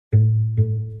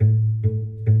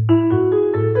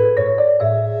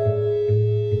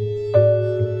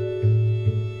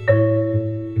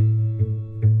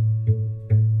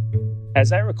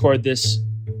As I record this,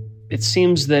 it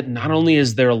seems that not only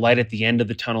is there a light at the end of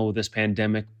the tunnel with this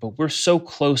pandemic, but we're so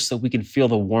close that we can feel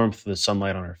the warmth of the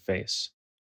sunlight on our face.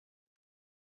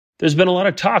 There's been a lot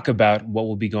of talk about what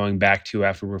we'll be going back to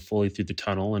after we're fully through the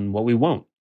tunnel and what we won't.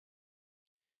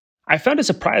 I found it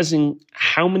surprising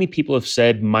how many people have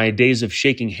said my days of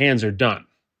shaking hands are done.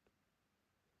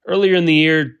 Earlier in the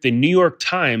year, the New York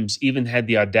Times even had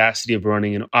the audacity of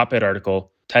running an op-ed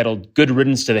article titled "Good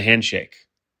Riddance to the Handshake."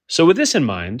 So with this in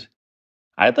mind,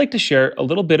 I'd like to share a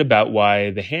little bit about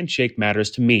why the handshake matters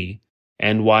to me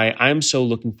and why I'm so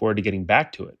looking forward to getting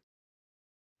back to it.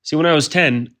 See, when I was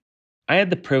 10, I had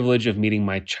the privilege of meeting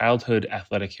my childhood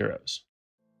athletic heroes.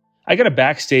 I got a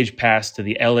backstage pass to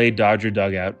the LA Dodger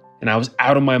dugout, and I was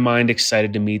out of my mind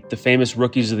excited to meet the famous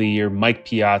rookies of the year, Mike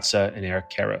Piazza and Eric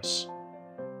Karros.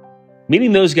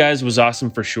 Meeting those guys was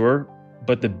awesome for sure,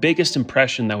 but the biggest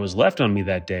impression that was left on me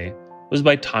that day was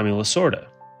by Tommy Lasorda.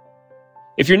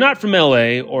 If you're not from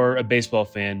LA or a baseball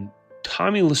fan,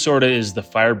 Tommy Lasorda is the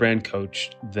firebrand coach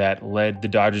that led the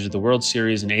Dodgers to the World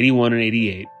Series in '81 and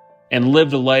 '88 and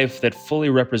lived a life that fully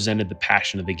represented the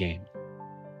passion of the game.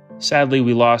 Sadly,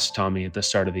 we lost Tommy at the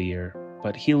start of the year,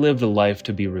 but he lived a life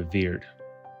to be revered.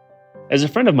 As a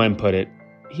friend of mine put it,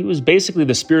 he was basically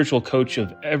the spiritual coach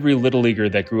of every little leaguer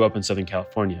that grew up in Southern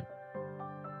California.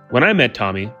 When I met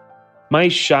Tommy, my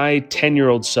shy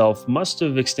 10-year-old self must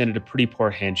have extended a pretty poor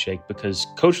handshake because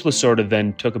Coach Lasorda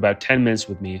then took about 10 minutes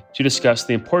with me to discuss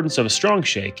the importance of a strong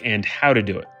shake and how to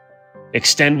do it.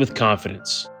 Extend with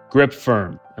confidence, grip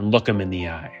firm, and look him in the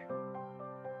eye.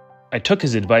 I took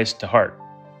his advice to heart,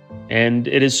 and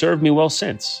it has served me well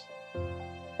since.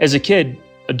 As a kid,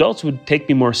 adults would take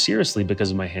me more seriously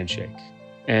because of my handshake.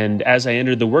 And as I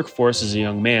entered the workforce as a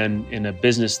young man in a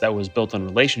business that was built on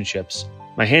relationships,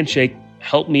 my handshake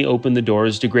helped me open the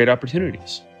doors to great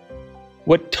opportunities.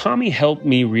 What Tommy helped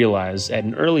me realize at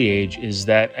an early age is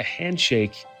that a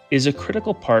handshake is a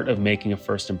critical part of making a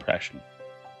first impression.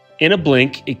 In a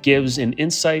blink, it gives an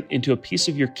insight into a piece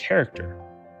of your character.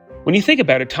 When you think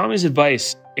about it, Tommy's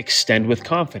advice, extend with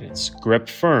confidence, grip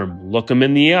firm, look him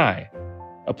in the eye,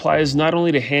 applies not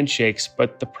only to handshakes,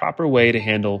 but the proper way to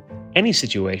handle any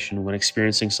situation when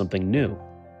experiencing something new.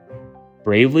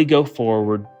 Bravely go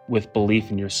forward with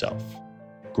belief in yourself.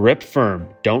 Grip firm,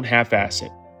 don't half-ass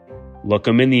it. Look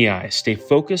them in the eye, stay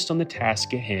focused on the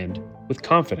task at hand with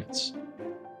confidence.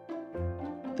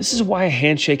 This is why a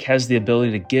handshake has the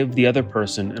ability to give the other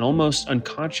person an almost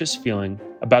unconscious feeling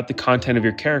about the content of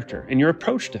your character and your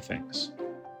approach to things.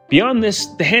 Beyond this,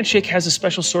 the handshake has a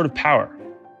special sort of power.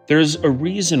 There's a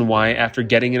reason why, after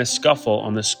getting in a scuffle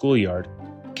on the schoolyard,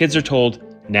 kids are told,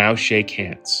 now shake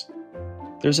hands.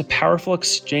 There's a powerful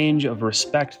exchange of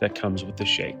respect that comes with the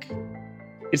shake.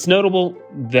 It's notable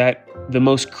that the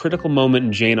most critical moment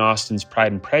in Jane Austen's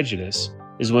Pride and Prejudice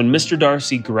is when Mr.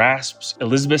 Darcy grasps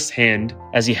Elizabeth's hand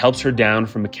as he helps her down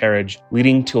from a carriage,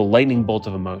 leading to a lightning bolt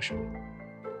of emotion.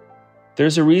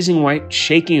 There's a reason why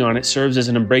shaking on it serves as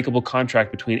an unbreakable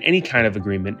contract between any kind of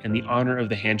agreement and the honor of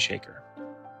the handshaker.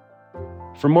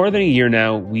 For more than a year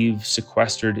now, we've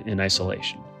sequestered in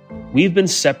isolation. We've been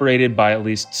separated by at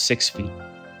least 6 feet.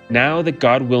 Now that,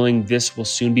 God willing, this will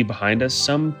soon be behind us,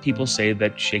 some people say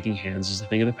that shaking hands is a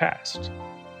thing of the past.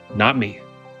 Not me.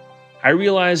 I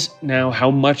realize now how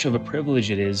much of a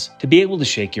privilege it is to be able to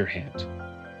shake your hand.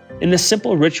 And this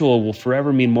simple ritual will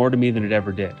forever mean more to me than it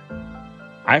ever did.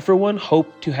 I, for one,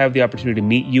 hope to have the opportunity to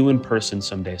meet you in person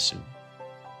someday soon.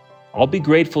 I'll be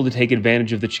grateful to take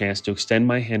advantage of the chance to extend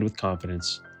my hand with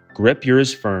confidence, grip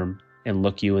yours firm, and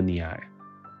look you in the eye.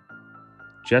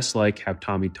 Just like how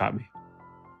Tommy taught me.